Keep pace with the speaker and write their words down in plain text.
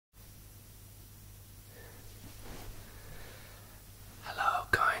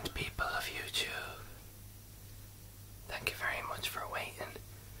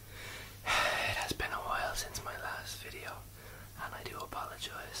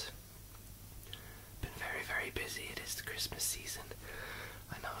very busy. It is the Christmas season.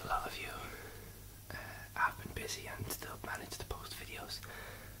 I know a lot of you have been busy and still managed to post videos,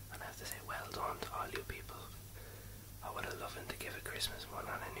 and I have to say well done to all you people. I would have loved to give a Christmas one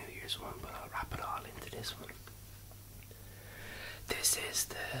and a New Year's one, but I'll wrap it all into this one. This is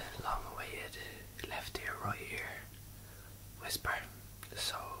the long-awaited left ear, right ear whisper.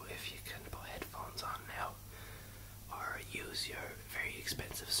 So if you can put headphones on now, or use your very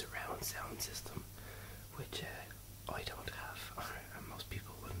expensive surround sound system, which I don't have, or most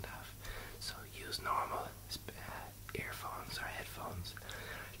people wouldn't have, so use normal earphones or headphones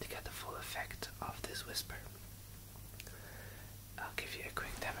to get the full effect of this whisper. I'll give you a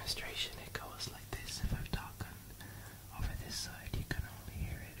quick demonstration. It goes like this. If I'm talking over this side, you can only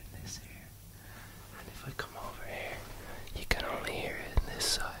hear it in this ear, and if I come over here, you can only hear it in this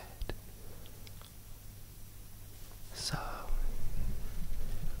side. So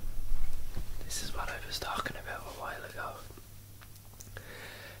this is what I was talking about a while ago.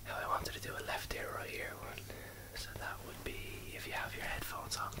 Now I wanted to do a left ear, right ear one. So that would be, if you have your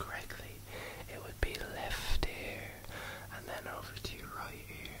headphones on correctly, it would be left ear and then over to your right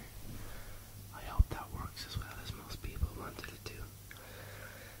ear. I hope that works as well as most people wanted it to.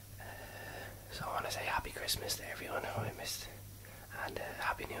 So I want to say Happy Christmas to everyone who I missed, and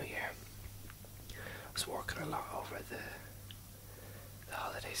Happy New Year. I was working a lot over the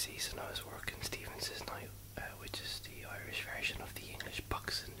holiday season. I was working Stephen's Night, which is the Irish version of the English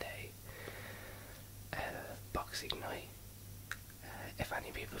Boxing Day. Boxing Night. If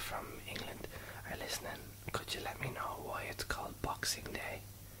any people from England are listening, could you let me know why it's called Boxing Day?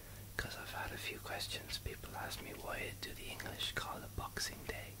 Because I've had a few questions. People ask me why do the English call it Boxing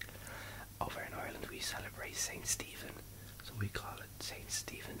Day. Over in Ireland we celebrate St. Stephen, so we call it St.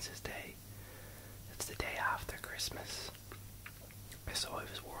 Stephen's Day. It's the day after Christmas. So I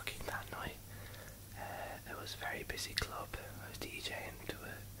was working that night. It was a very busy club. I was DJing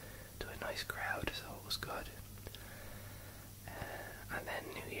to a nice crowd, so it was good. And then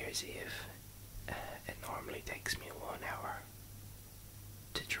New Year's Eve, it normally takes me 1 hour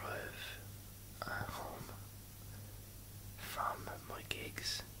to drive home from my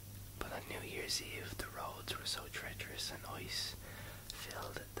gigs. But on New Year's Eve, the roads were so treacherous and ice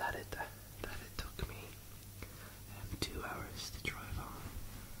filled that it took me 2 hours to drive home.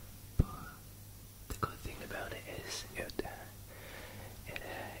 But the good thing about it is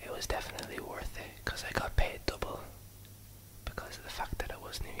it was definitely worth it, because I got paid double because of the fact that it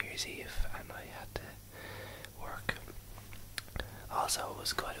was New Year's Eve and I had to work. Also, it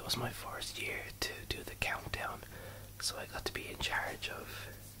was good. It was my first year to do the countdown, so I got to be in charge of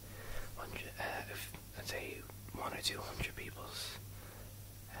I'd say 100 or 200 people's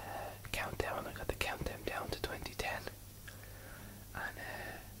countdown. I got the countdown down to 2010, and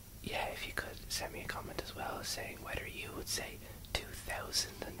yeah, if you could send me a comment as well saying whether you would say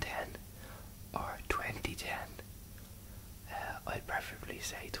 2010 or 2010. I'd preferably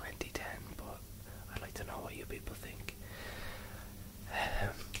say 2010, but I'd like to know what you people think.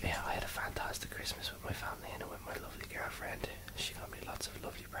 Yeah, I had a fantastic Christmas with my family and with my lovely girlfriend. She got me lots of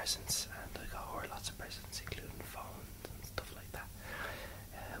lovely presents, and I got her lots of presents, including phones and stuff like that.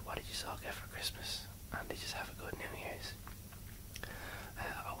 What did you all get for Christmas? And did you just have a good New Year's?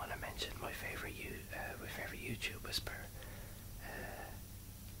 I want to mention my favourite YouTube whisper.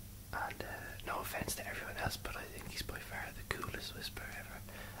 And no offense to everyone else, but I think he's by far the coolest whisper ever,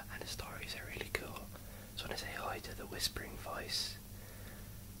 and his stories are really cool. So I want to say hi to the whispering voice.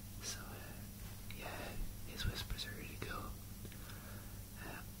 So yeah, his whispers are really cool.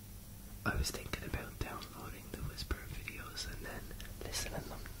 I was thinking about downloading the whisper videos and then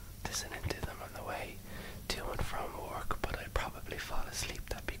listening to them on the way to and from work, but I'd probably fall asleep.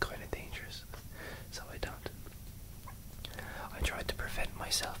 That'd be kind of dangerous, so I don't. I tried to prevent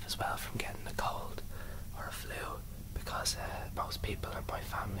myself as well from getting a cold or a flu, because most people in my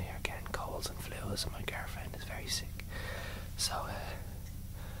family are getting colds and flus, and my girlfriend is very sick. So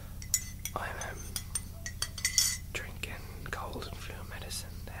I'm drinking cold and flu medicine,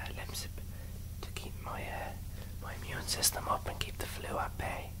 Lemsip, to keep my immune system up and keep the flu at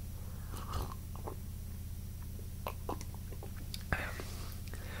bay.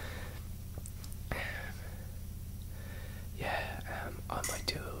 I might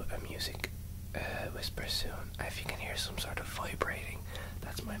do a music whisper soon. If you can hear some sort of vibrating,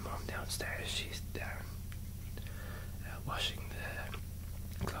 that's my mom downstairs. She's down washing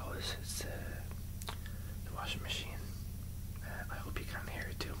the clothes. It's the washing machine. I hope you can't hear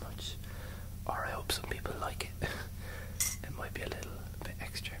it too much, or I hope some people like it. It might be a little bit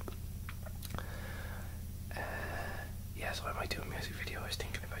extra. Yeah, so I might do a music video I was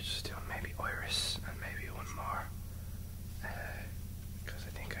thinking about just doing maybe Iris and maybe one more, because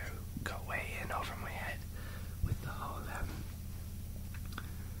I think I got way in over my head with the whole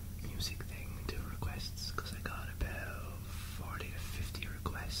music thing and doing requests, because I got about 40 to 50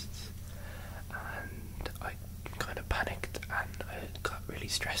 requests, and I kind of panicked and I got really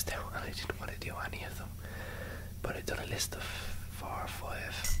stressed out and I didn't want to do any of them. But I'd done a list of 4 or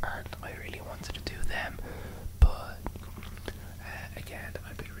 5 and I really wanted to do them, but again,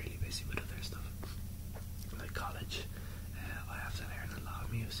 I've been really busy with other stuff like college. I have to learn a lot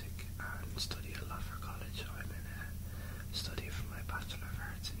of music and study a lot for college. I'm in a study for my Bachelor of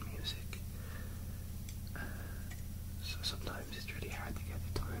Arts in Music, so sometimes it's really hard to get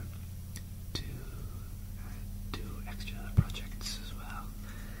the time to do extra projects as well,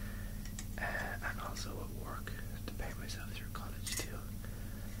 and also at work to pay myself through college too.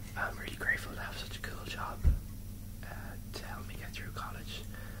 I'm really grateful to have such a cool job to help me get through college.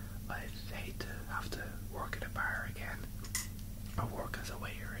 I'd hate to have to work at a bar again or work as a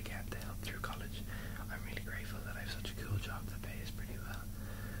waiter again to help through college. I'm really grateful that I have such a cool job that pays pretty well.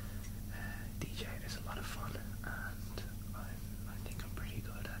 DJing is a lot of fun and I think I'm pretty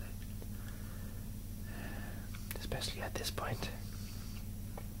good at it, especially at this point.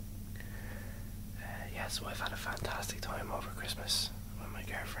 Yeah, so I've had a fantastic time over Christmas with my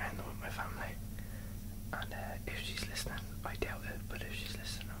girlfriend and with my family. And if she's listening, I doubt it, but if she's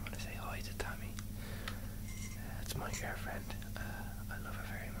listening, I want to say hi to Tammy. It's my girlfriend. I love her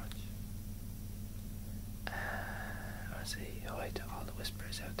very much. I want to say hi to all the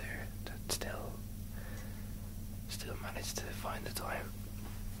whisperers out there that still manage to find the time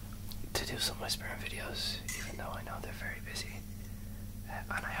to do some whispering videos, even though I know they're very busy.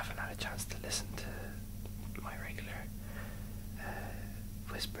 And I haven't had a chance to listen to my regular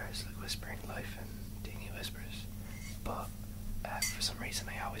whispers, like Whispering Life and Dingy Whispers, but for some reason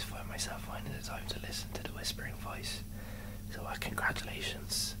I always find myself finding the time to listen to the Whispering Voice. So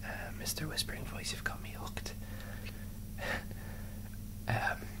congratulations, Mr. Whispering Voice, you've got me hooked.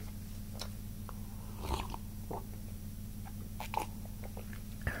 Well,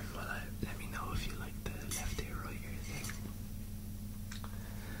 let me know if you like the left ear, right ear thing.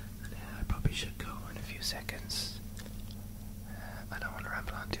 And I probably should go in a few seconds. I don't want to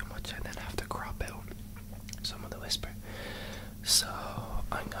ramble on too much and then have to crop out some of the whisper. So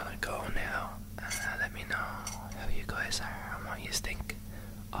I'm gonna go now. Let me know how you guys are and what you think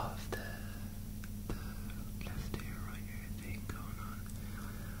of the